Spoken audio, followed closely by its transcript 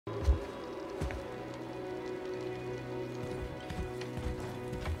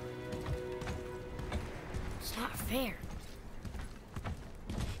not fair.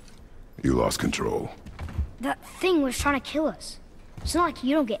 You lost control. That thing was trying to kill us. It's not like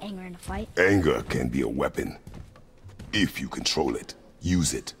you don't get angry in a fight. Anger can be a weapon. If you control it,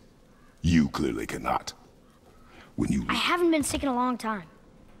 use it. You clearly cannot. When you... I haven't been sick in a long time.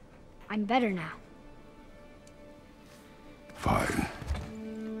 I'm better now. Fine.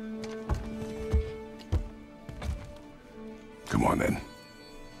 Come on then.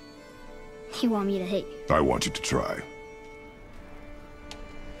 You want me to hit you? I want you to try.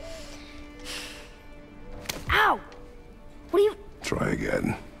 Ow! What are you... Try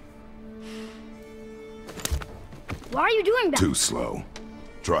again. Why are you doing that? Too slow.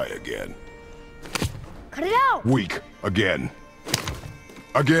 Try again. Cut it out! Weak. Again.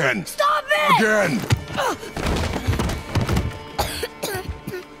 Again! Stop it! Again!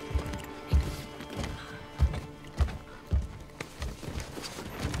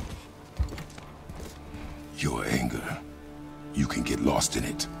 Your anger. You can get lost in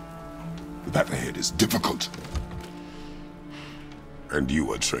it. The path ahead is difficult. And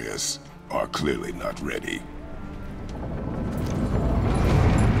you, Atreus, are clearly not ready.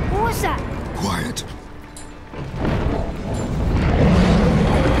 What was that? Quiet.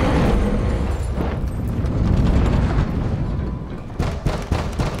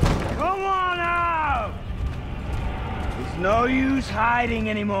 Come on out! There's no use hiding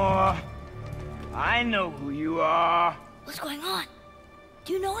anymore. I know who you are. What's going on?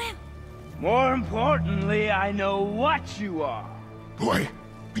 Do you know him? More importantly, I know what you are. Boy,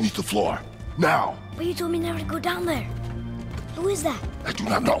 beneath the floor. Now! But you told me never to go down there. Who is that? I do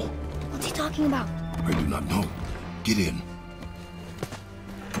not know. What's he talking about? I do not know. Get in.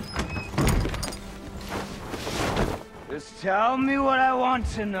 Just tell me what I want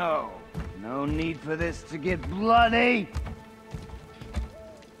to know. No need for this to get bloody.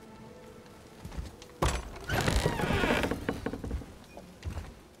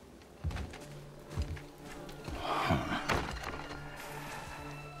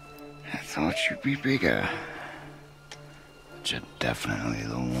 I thought you'd be bigger. But you're definitely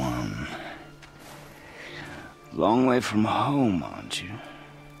the one. Long way from home, aren't you?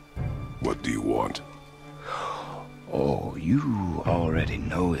 What do you want? Oh, you already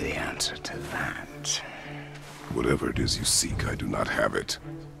know the answer to that. Whatever it is you seek, I do not have it.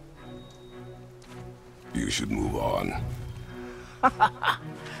 You should move on.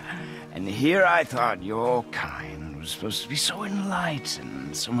 And here I thought your kind was supposed to be so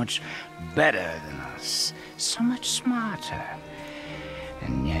enlightened, so much better than us, so much smarter.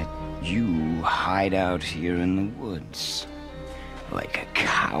 And yet you hide out here in the woods, like a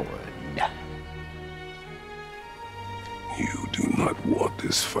coward. You do not want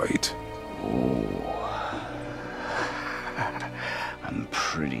this fight. Oh, I'm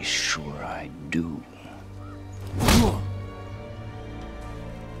pretty sure I do.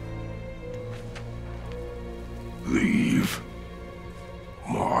 Leave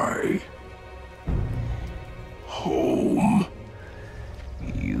my home.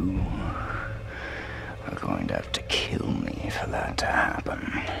 You are going to have to kill me for that to happen.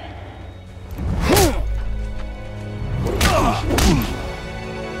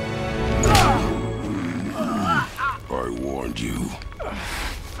 I warned you.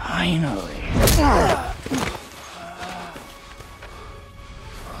 Finally.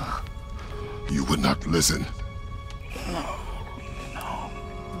 You would not listen. No.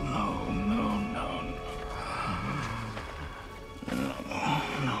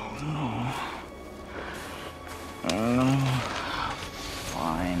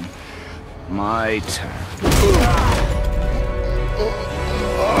 Fine. My turn.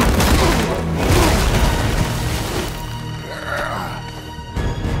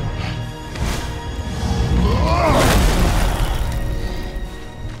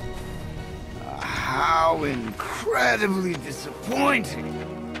 How incredibly disappointing.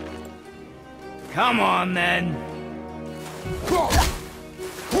 Come on, then.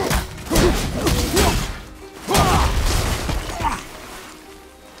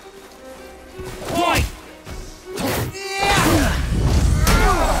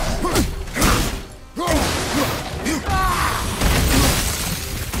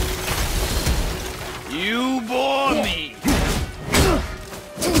 You bore me.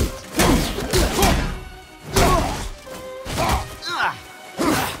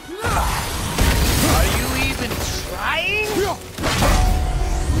 Are you even trying?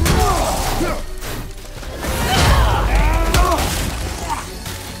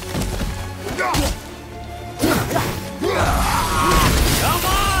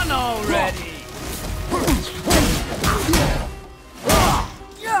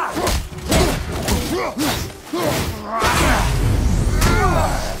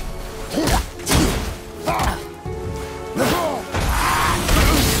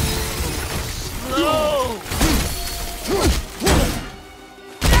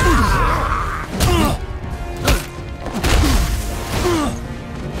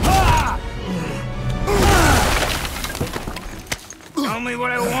 me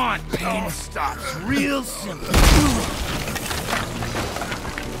what I want, pain stops. Real simple.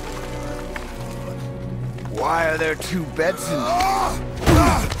 Why are there two beds in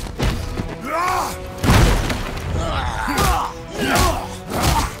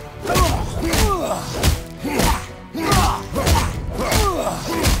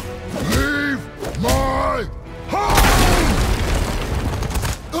Leave my home!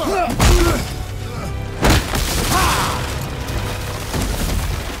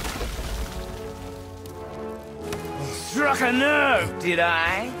 Struck a nerve, did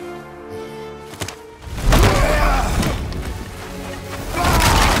I?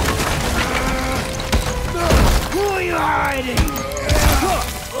 Who are you hiding?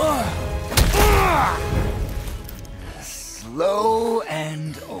 Slow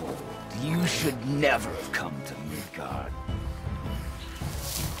and old. You should never have come to Midgard.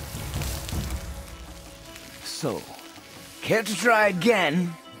 So, care to try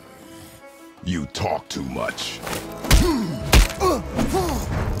again? You talk too much.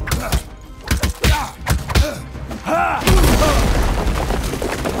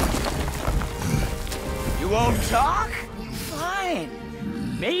 You won't talk? Fine.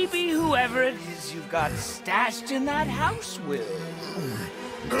 Maybe whoever it is you've got stashed in that house will.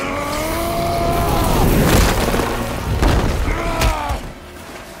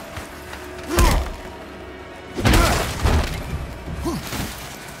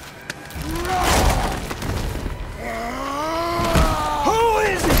 Who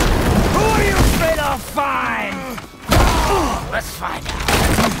is it? Who are you afraid I'll find? Let's find out.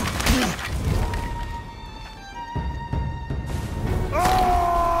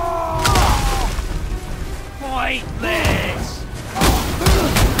 Pointless!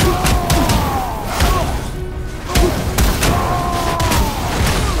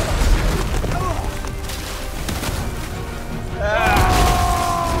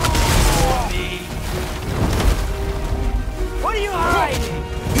 What are you hiding?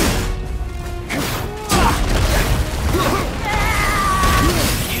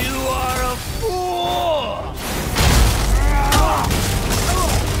 You are a fool!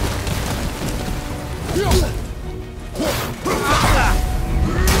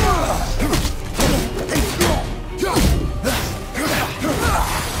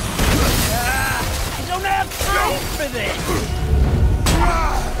 I don't have time for this!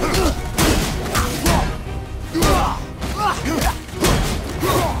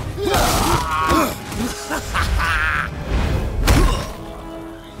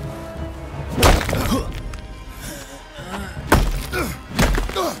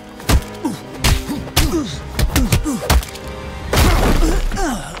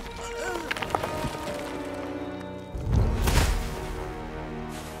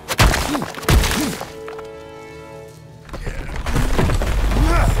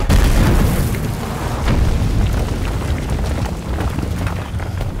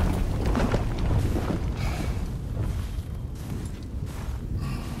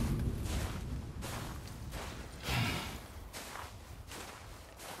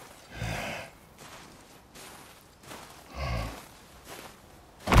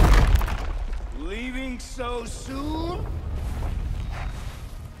 Leaving so soon?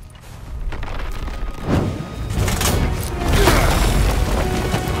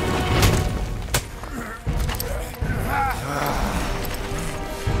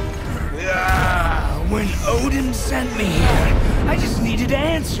 When Odin sent me here, I just needed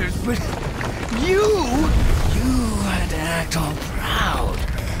answers, but you had to act all proud.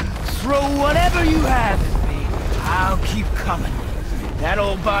 Throw whatever you have at me. I'll keep coming. That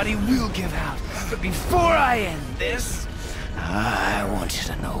old body will give out. But before I end this, I want you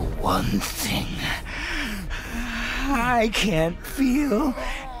to know one thing. I can't feel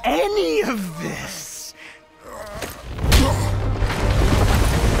any of this.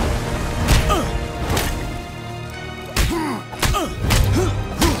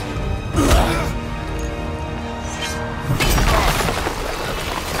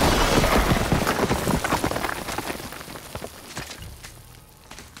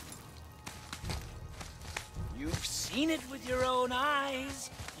 You've seen it with your own eyes.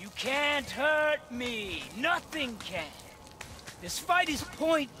 You can't hurt me. Nothing can. This fight is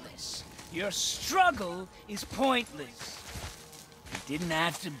pointless. Your struggle is pointless. It didn't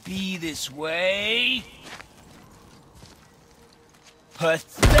have to be this way.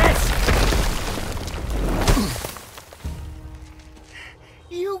 Pathetic!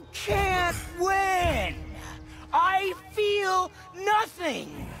 You can't win! I feel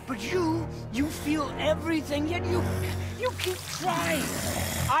nothing! But you feel everything, yet you keep trying.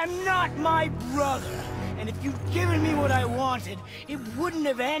 I'm not my brother, And if you'd given me what I wanted, it wouldn't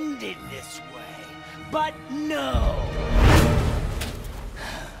have ended this way. But no!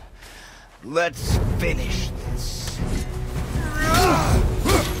 Let's finish this.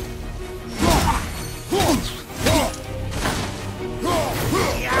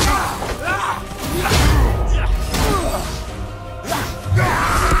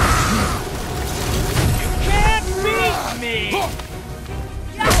 You can't beat me!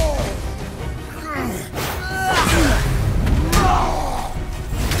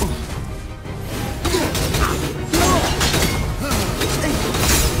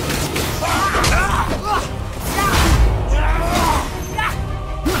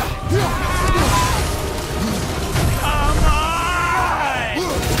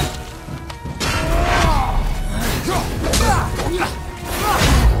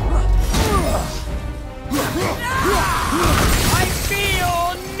 I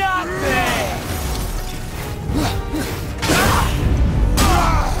feel nothing!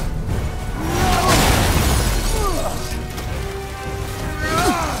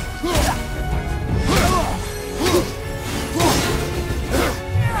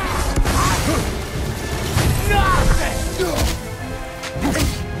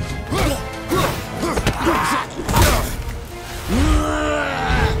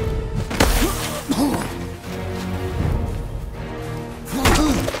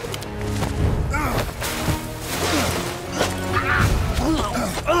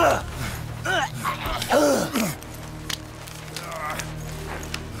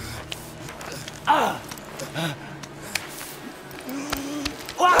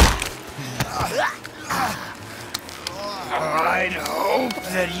 I'd hope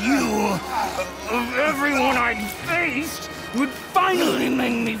that you, of everyone I'd faced, would finally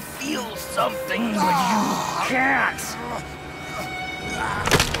make me feel something, but you can't.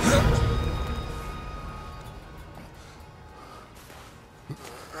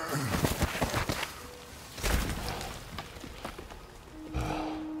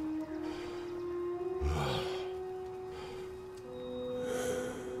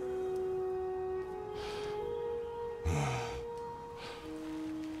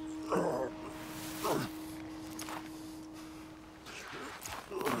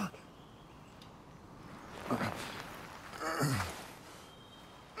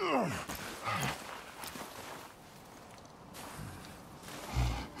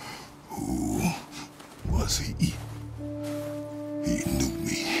 Was he? He knew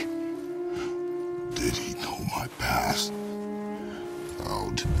me. Did he know my past? How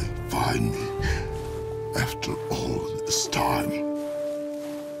did they find me after all this time?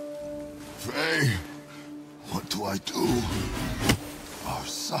 Faye, what do I do? Our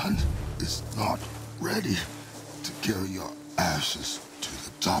son is not ready to carry your ashes to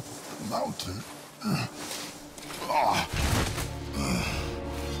the top of the mountain.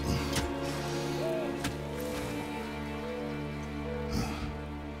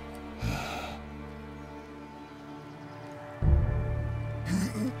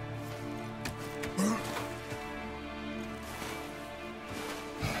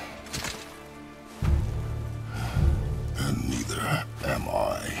 And neither am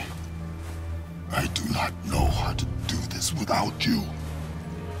I. I do not know how to do this without you.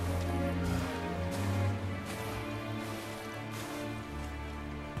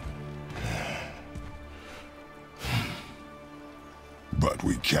 But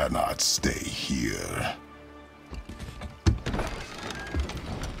we cannot stay here.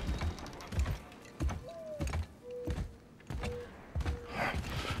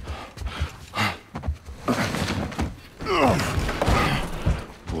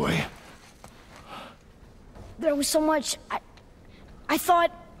 Boy. There was so much. I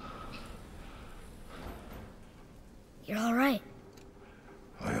thought. You're all right.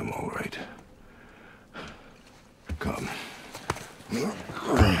 I am all right. Come.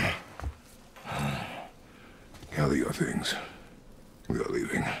 Gather your things. We are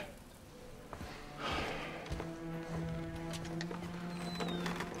leaving.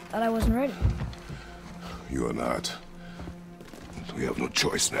 Thought I wasn't ready. You are not. We have no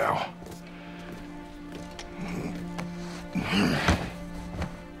choice now.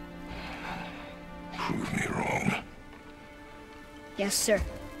 Prove me wrong. Yes, sir.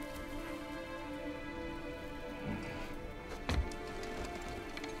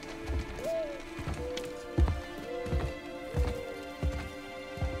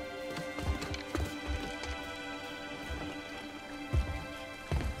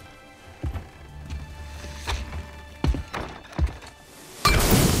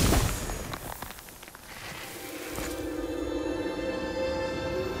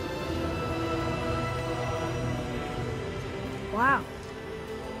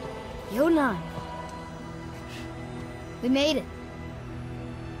 Yo-9. We made it.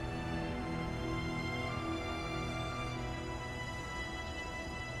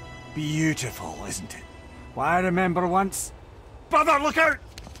 Beautiful, isn't it? Why, I remember once... Brother, look out!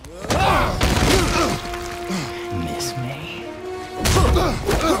 Miss me?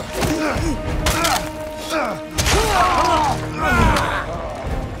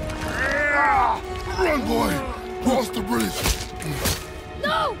 Run, boy! Cross the bridge!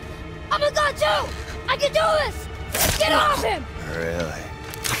 No! I'm a god too! I can do this! Get off him! Really?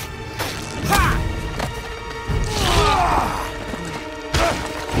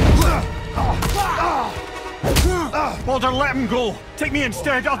 Baldur, let him go! Take me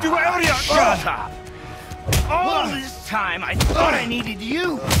instead, I'll do whatever you... Shut up! All this time, I thought I needed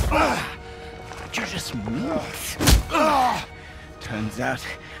you! But you're just meat. Turns out,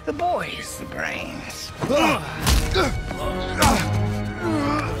 the boy is the brains.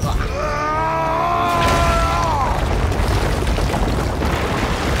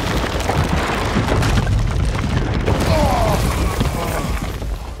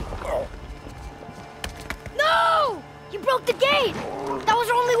 No! You broke the gate! That was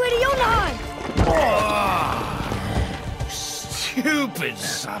our only way to Jotunheim! Stupid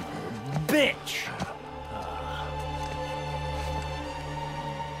son of a bitch!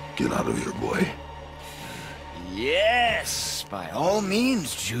 Get out of here, boy. Yes, by all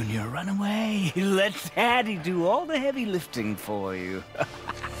means, Junior, run away. Let Daddy do all the heavy lifting for you.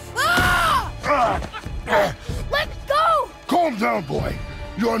 Let go! Calm down, boy.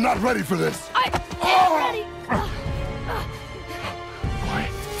 You are not ready for this. I am ready!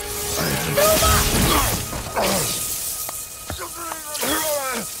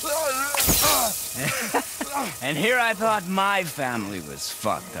 And here I thought my family was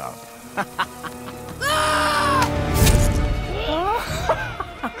fucked up.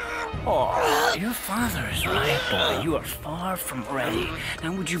 Oh, your father is right, boy. You are far from ready.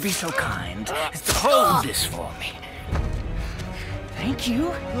 Now would you be so kind as to hold this for me? Thank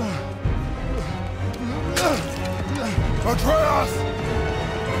you. Atreus!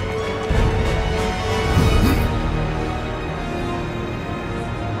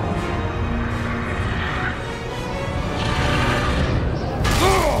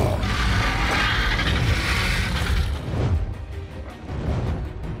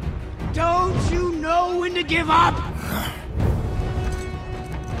 Don't you know when to give up?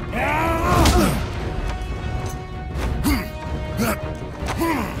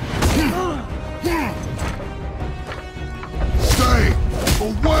 Stay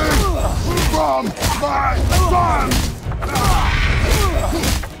away from my son!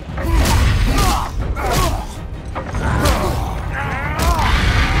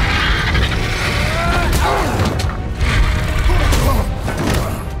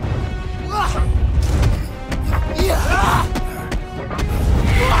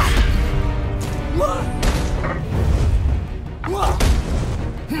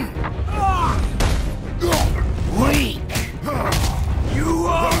 Weak! You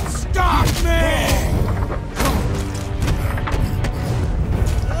won't stop me!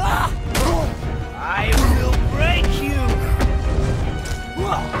 I will break you!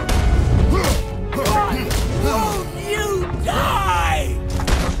 Won't you die?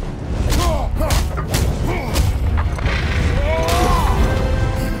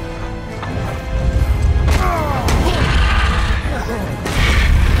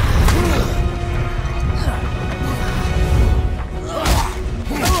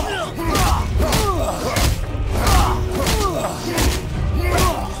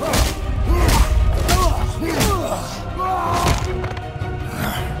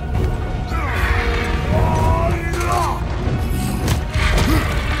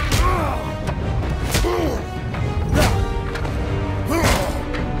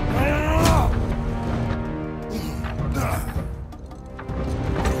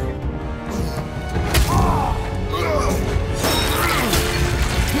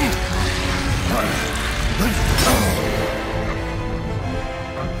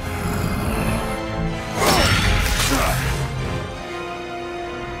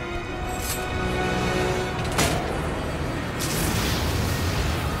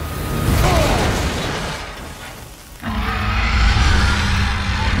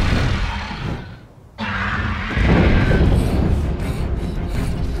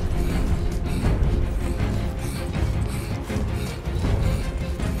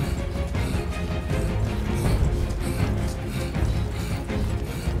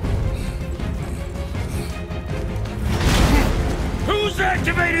 Who's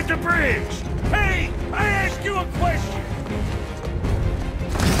activated the bridge? Hey, I asked you a question!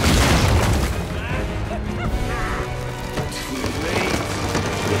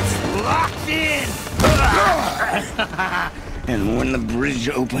 And when the bridge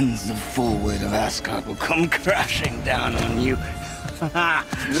opens, the full weight of Asgard will come crashing down on you.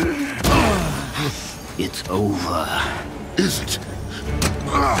 It's over. Is it?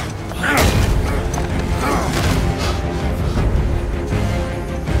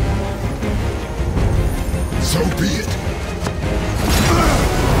 So be it.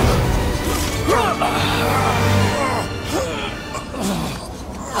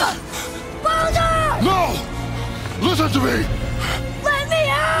 Baldur! No! Listen to me! Let me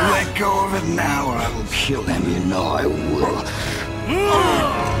out! Let go of it now, or I will kill him. You know I will.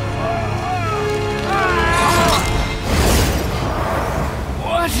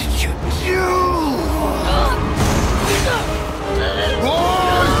 What did you do?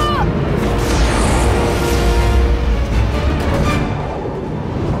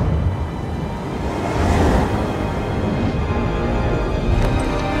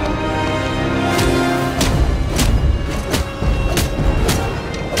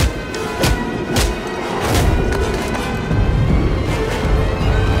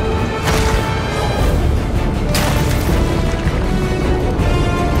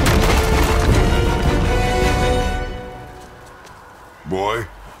 Boy,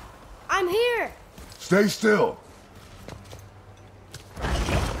 I'm here! stay still.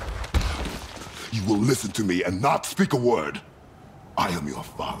 You will listen to me and not speak a word. I am your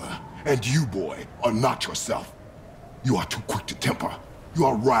father, and you, boy, are not yourself. You are too quick to temper. You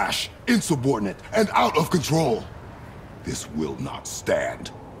are rash, insubordinate, and out of control. This will not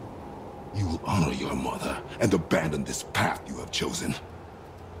stand. You will honor your mother and abandon this path you have chosen.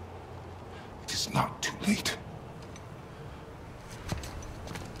 It is not too late.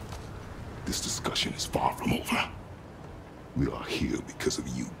 This discussion is far from over. We are here because of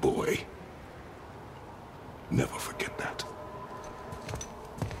you, boy. Never forget that.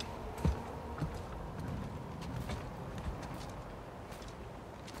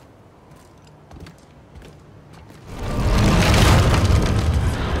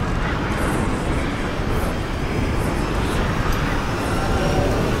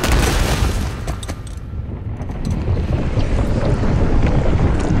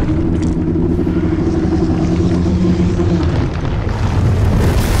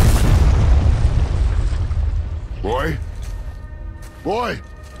 Boy!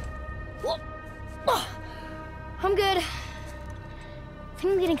 I'm good. I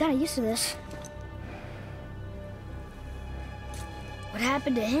think I'm getting kind of used to this. What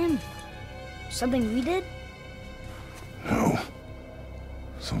happened to him? Something we did? No.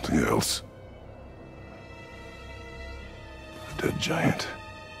 Something else. A dead giant.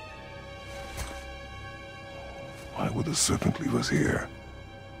 Why would the serpent leave us here?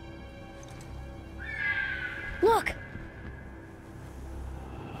 Look!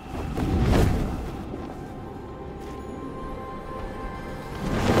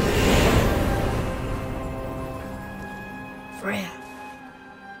 Freya.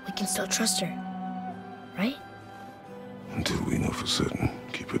 We can still trust her, right? Until we know for certain,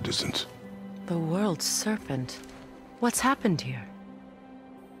 keep her distance. The world's serpent. What's happened here?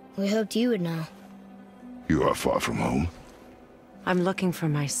 We hoped you would know. You are far from home. I'm looking for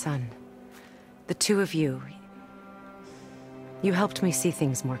my son. The two of you. You helped me see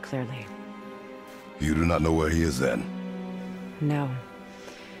things more clearly. You do not know where he is then? No.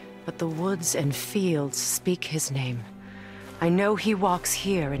 But the woods and fields speak his name. I know he walks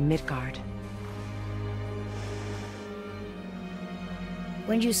here in Midgard.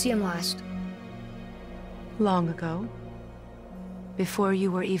 When did you see him last? Long ago. Before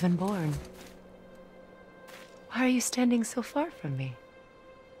you were even born. Why are you standing so far from me?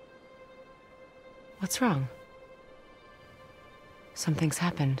 What's wrong? Something's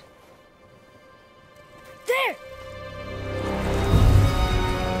happened. There!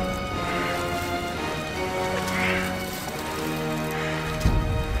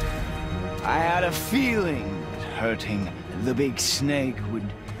 I had a feeling that hurting the big snake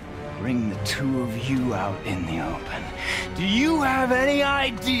would bring the two of you out in the open. Do you have any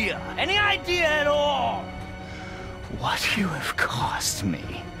idea at all, what you have cost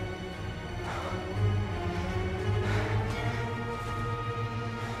me?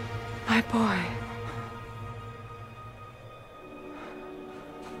 My boy.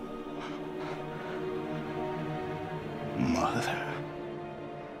 Mother.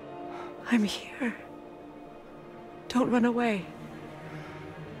 I'm here. Don't run away.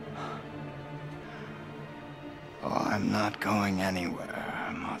 Oh, I'm not going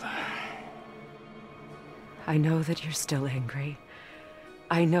anywhere, Mother. I know that you're still angry.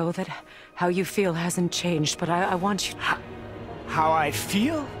 I know that how you feel hasn't changed, but I want you... How I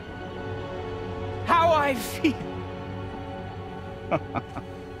feel? How I feel?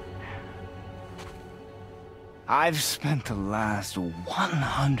 I've spent the last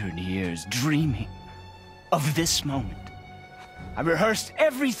 100 years dreaming of this moment. I rehearsed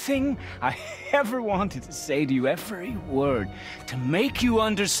everything I ever wanted to say to you, every word, to make you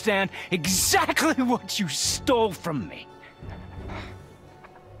understand exactly what you stole from me.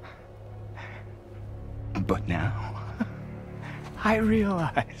 But now, I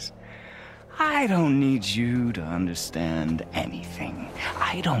realize I don't need you to understand anything.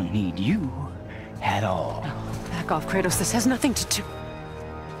 I don't need you at all. No, back off, Kratos. This has nothing to do...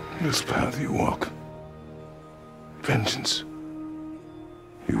 This path you walk, vengeance,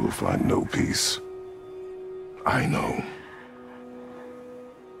 you will find no peace. I know.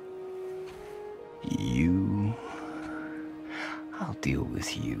 You... I'll deal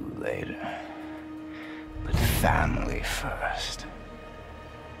with you later. But family first.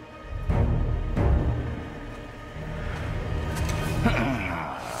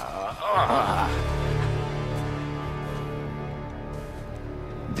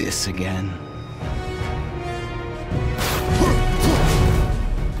 This again?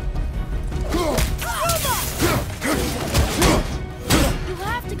 You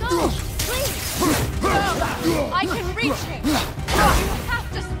have to go, please. No, I can reach him. You have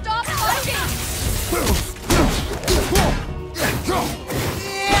to stop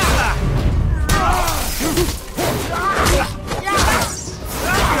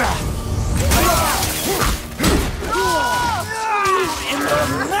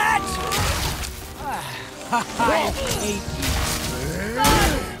fighting.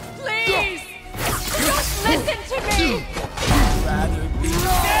 Please! Just listen to me! I'd rather be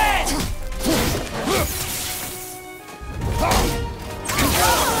dead!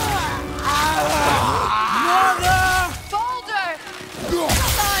 Mother! Baldur!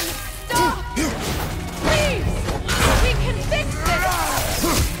 Son, stop! Please! We can fix this!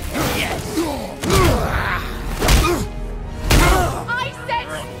 I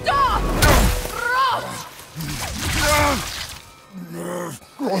said stop!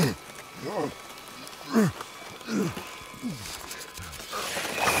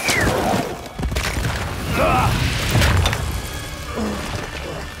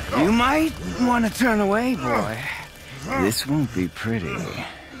 You might want to turn away, boy. This won't be pretty.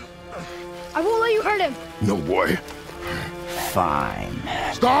 I won't let you hurt him. No, boy. Fine.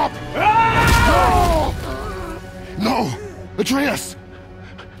 Stop! No! Atreus!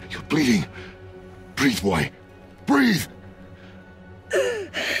 You're bleeding. Breathe, boy. Breathe!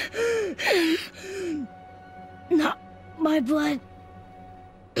 Not my blood.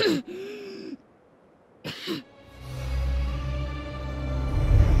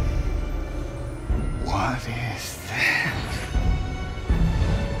 What is this?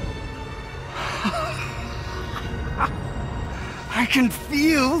 I can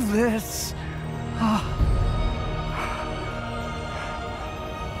feel this. I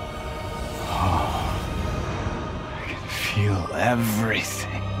can feel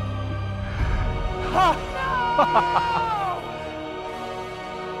everything.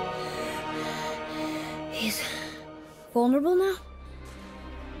 He's vulnerable now?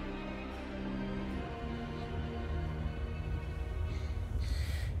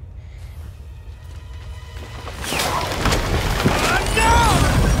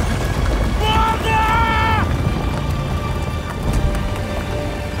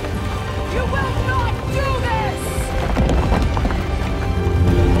 You will not do this!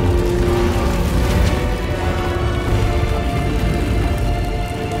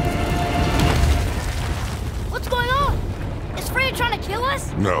 What's going on? Is Freya trying to kill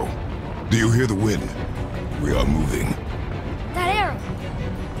us? No. Do you hear the wind? We are moving. That arrow.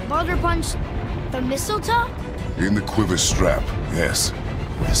 Baldur punched the mistletoe? In the quiver strap, yes.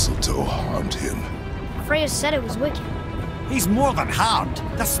 Mistletoe harmed him. Freya said it was wicked. He's more than harmed.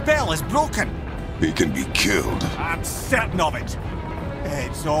 The spell is broken. He can be killed. I'm certain of it.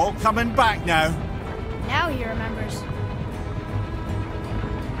 It's all coming back now. Now he remembers.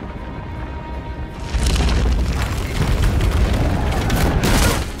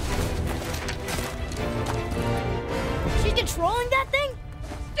 She's controlling that thing?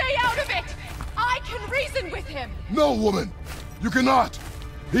 Stay out of it! I can reason with him! No, woman! You cannot!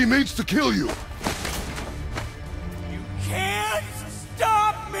 He means to kill you! You can't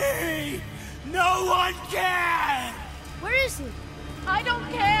stop me! No one can! Where is he? I don't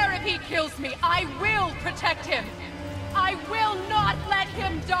care if he kills me. I will protect him. I will not let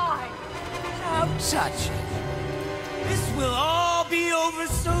him die. Don't touch it. This will all be over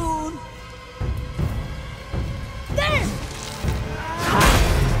soon. There!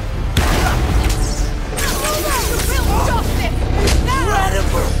 You will stop this!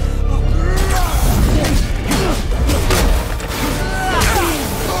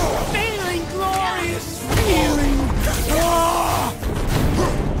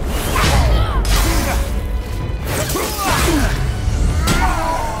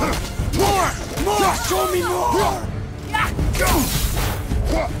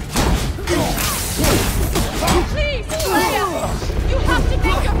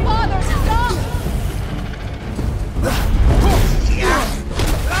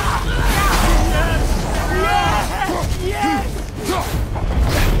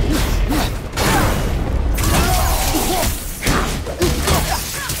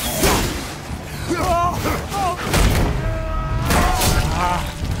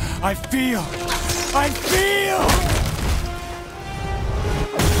 feel... I feel...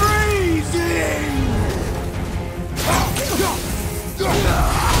 freezing!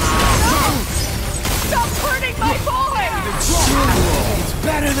 Stop hurting my boy! It's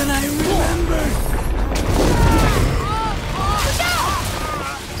better than I remembered!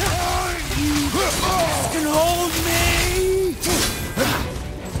 You can hold me!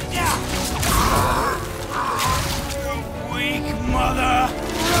 Weak mother!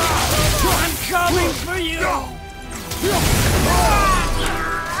 I'm coming for you!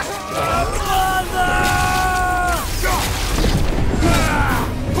 Mother!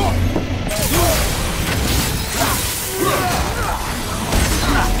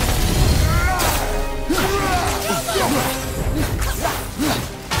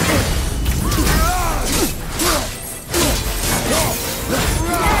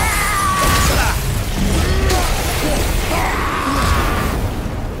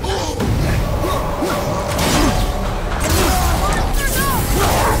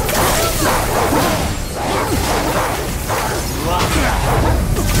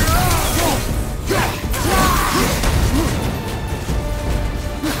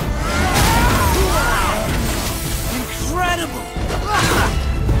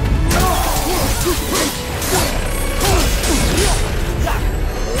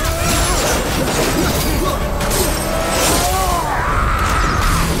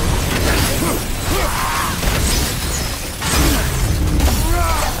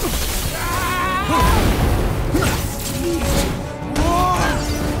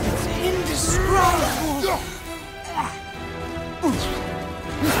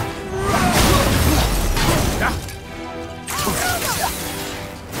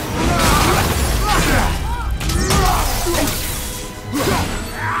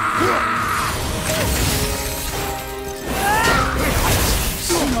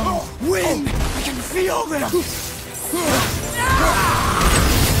 Wind! I can feel them!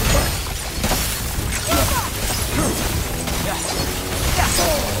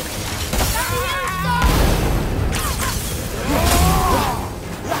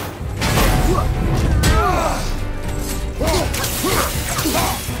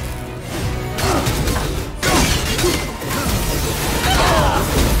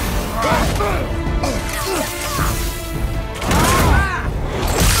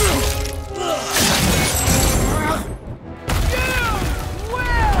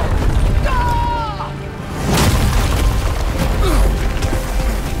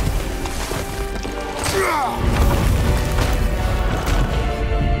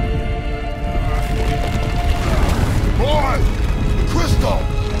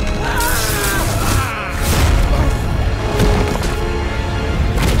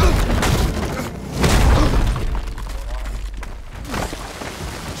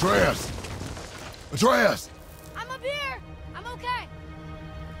 Atreus! I'm up here! I'm okay!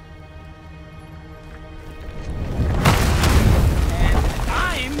 And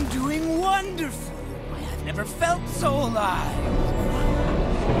I'm doing wonderful! I've never felt so alive!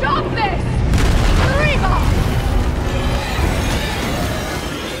 Stop this! Reba!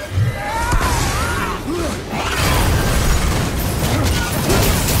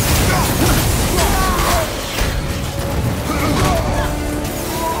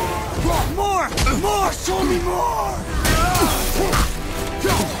 More! Show me more!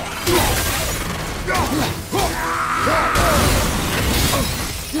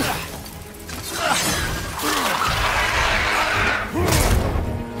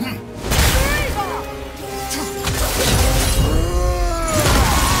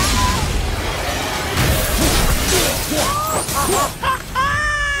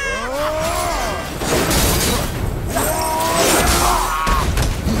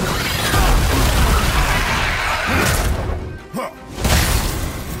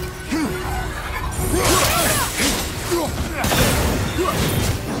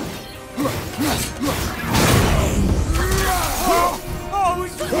 Oh,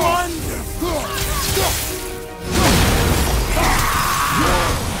 it's wonderful!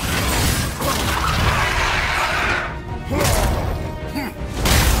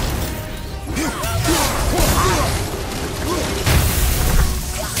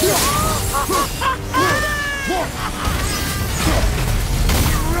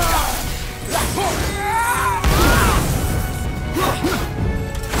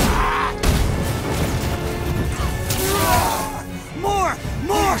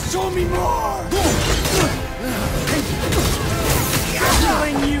 More! Show me more!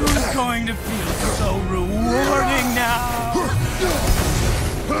 Killing you is going to feel so rewarding now!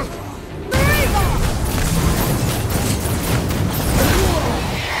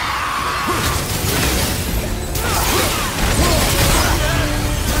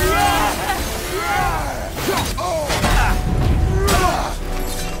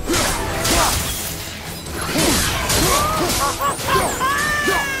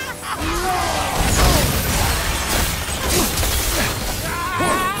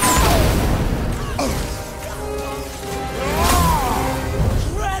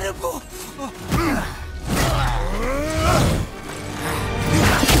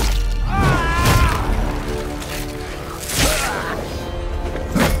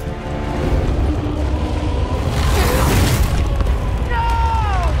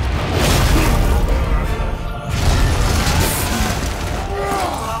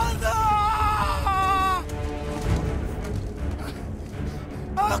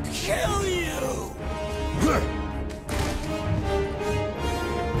 I'll kill you!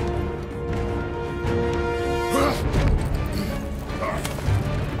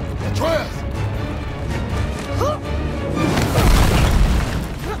 Atreus!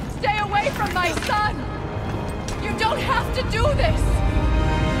 Stay away from my son! You don't have to do this!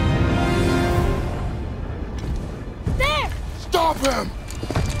 There! Stop him!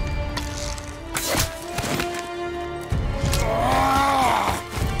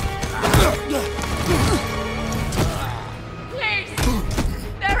 Please!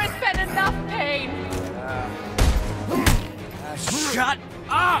 There has been enough pain! Shut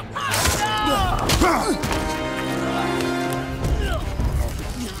up!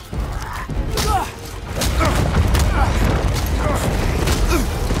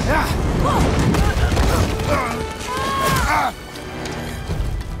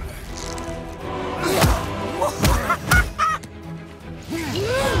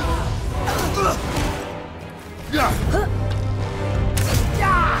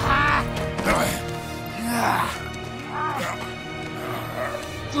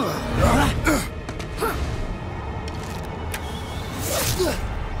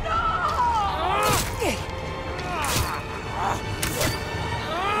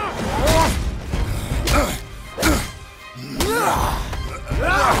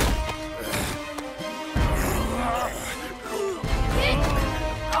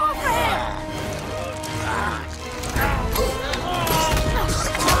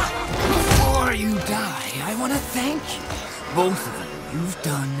 Before you die, I want to thank you. Both of you. You've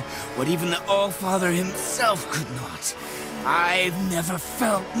done what even the All-Father himself could not. I've never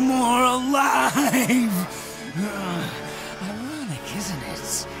felt more alive. Ironic, isn't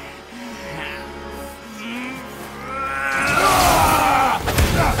it?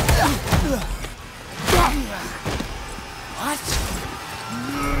 What?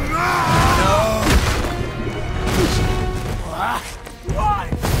 No. Why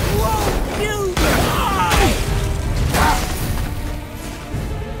won't you die?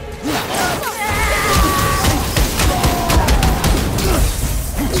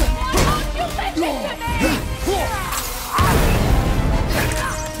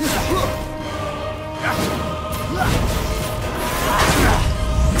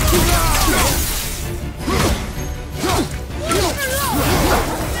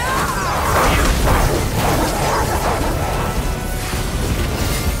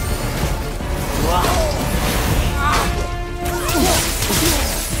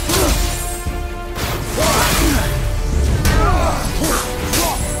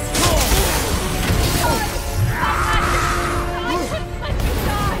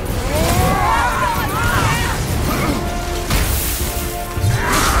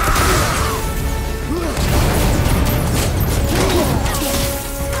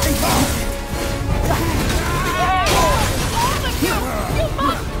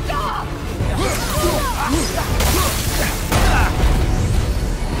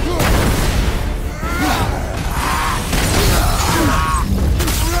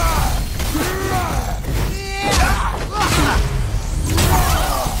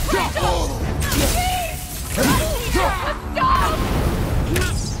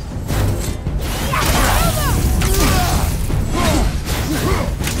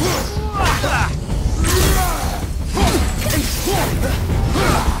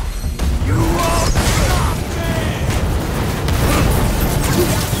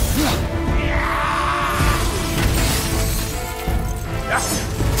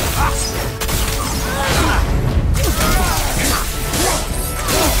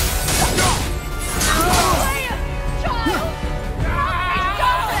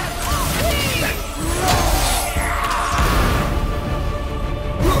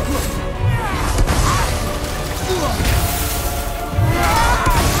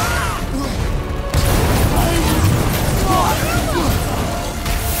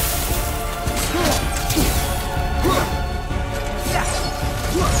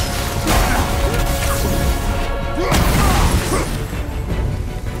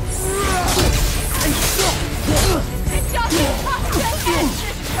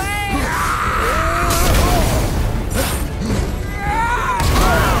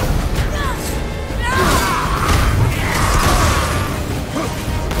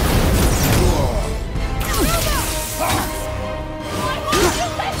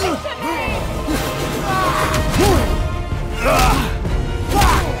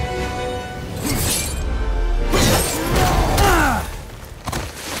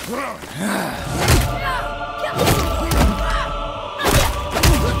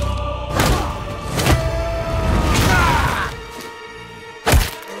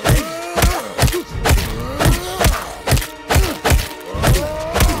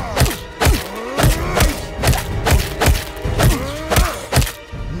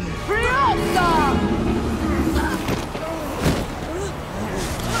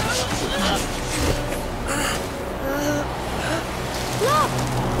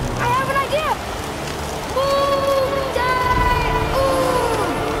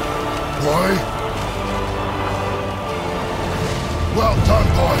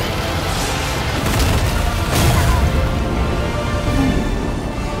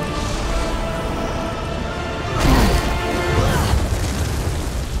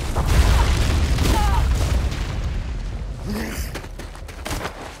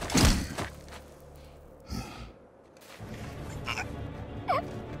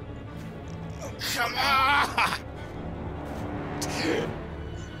 Come on!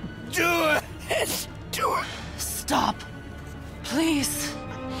 Do it! Do it! Stop. Please.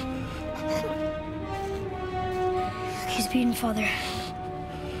 He's beaten, Father.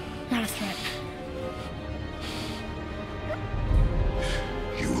 Not a threat.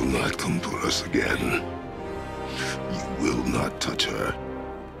 You will not come for us again. You will not touch her.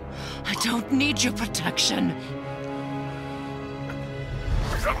 I don't need your protection.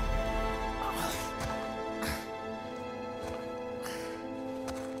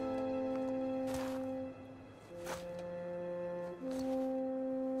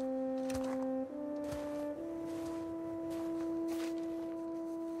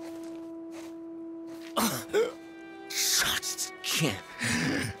 Just can't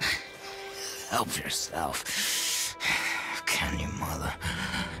help yourself, can you, Mother?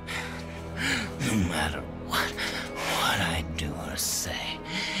 No matter what I do or say,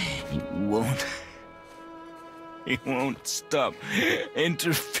 you won't stop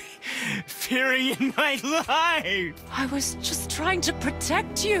interfering in my life. I was just trying to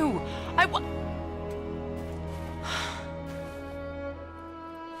protect you.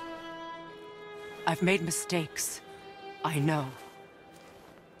 I've made mistakes. I know.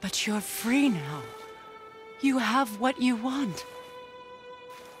 But you're free now. You have what you want.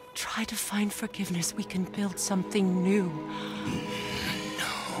 Try to find forgiveness. We can build something new.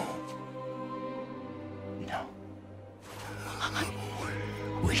 No.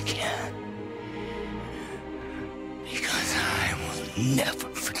 We can't. Because I will never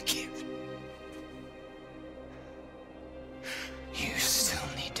forgive. You still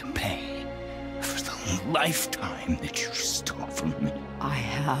need to pay for the lifetime that you stole from me. I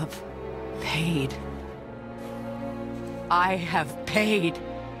have paid. I have paid.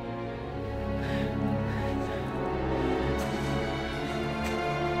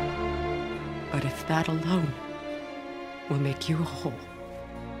 But if that alone will make you whole,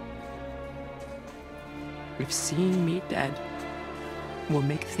 if seeing me dead will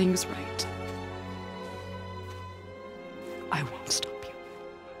make things right, I won't stop you.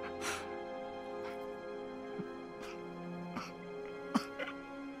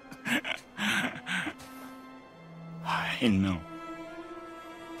 I know.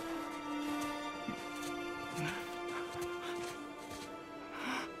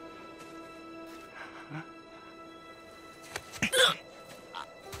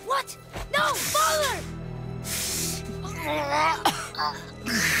 What? No, Father!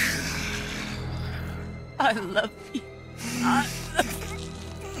 I love you.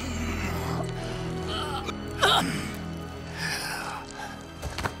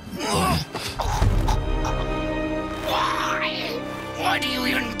 Why do you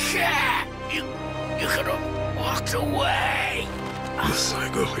even care? You could have walked away. The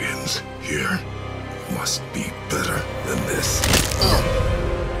cycle ends here. Must be better than this.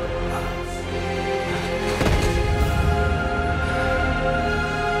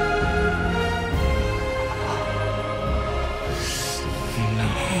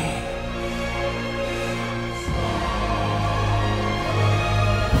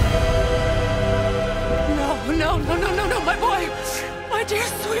 No, my boy! My dear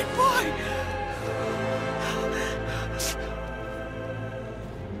sweet boy!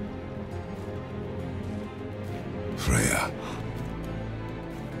 Freya.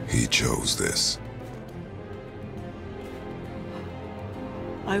 He chose this.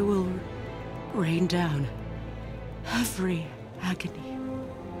 I will rain down every agony,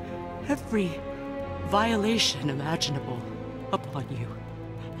 every violation imaginable upon you.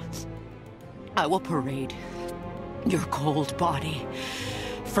 I will parade your cold body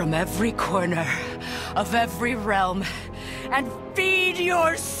from every corner of every realm and feed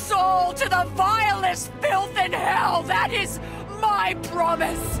your soul to the vilest filth in hell. That is my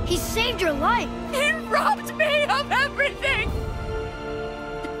promise. He saved your life. He robbed me of everything.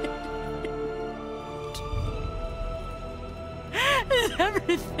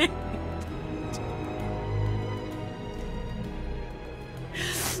 Everything.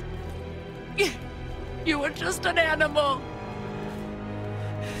 You were just an animal.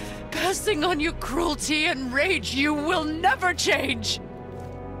 Passing on your cruelty and rage, you will never change.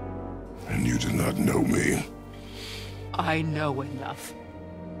 And you do not know me. I know enough.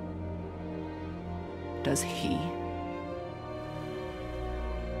 Does he?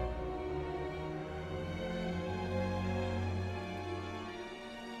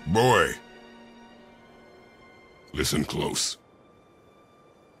 Boy! Listen close.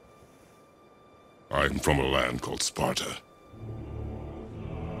 I'm from a land called Sparta.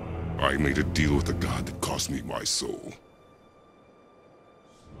 I made a deal with a god that cost me my soul.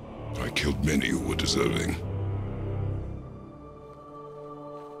 I killed many who were deserving.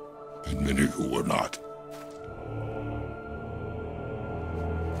 And many who were not.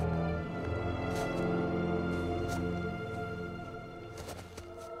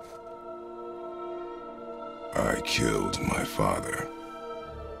 I killed my father.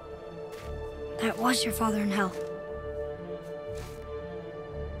 That was your father in hell.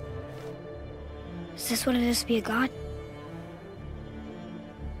 Is this what it is to be a god?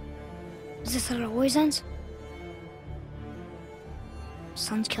 Is this how it always ends?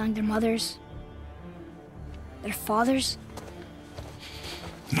 Sons killing their mothers? Their fathers?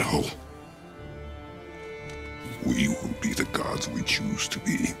 No. We will be the gods we choose to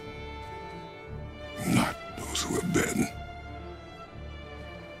be. Not those who have been.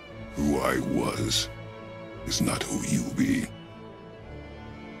 Who I was is not who you be.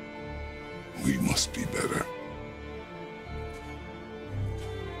 We must be better.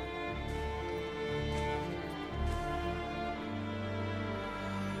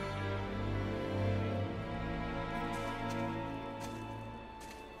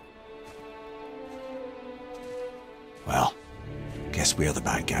 Well, guess we're the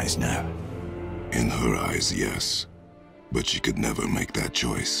bad guys now. In her eyes, yes. But she could never make that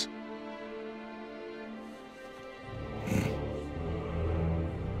choice.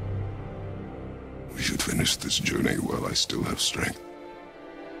 We should finish this journey while I still have strength.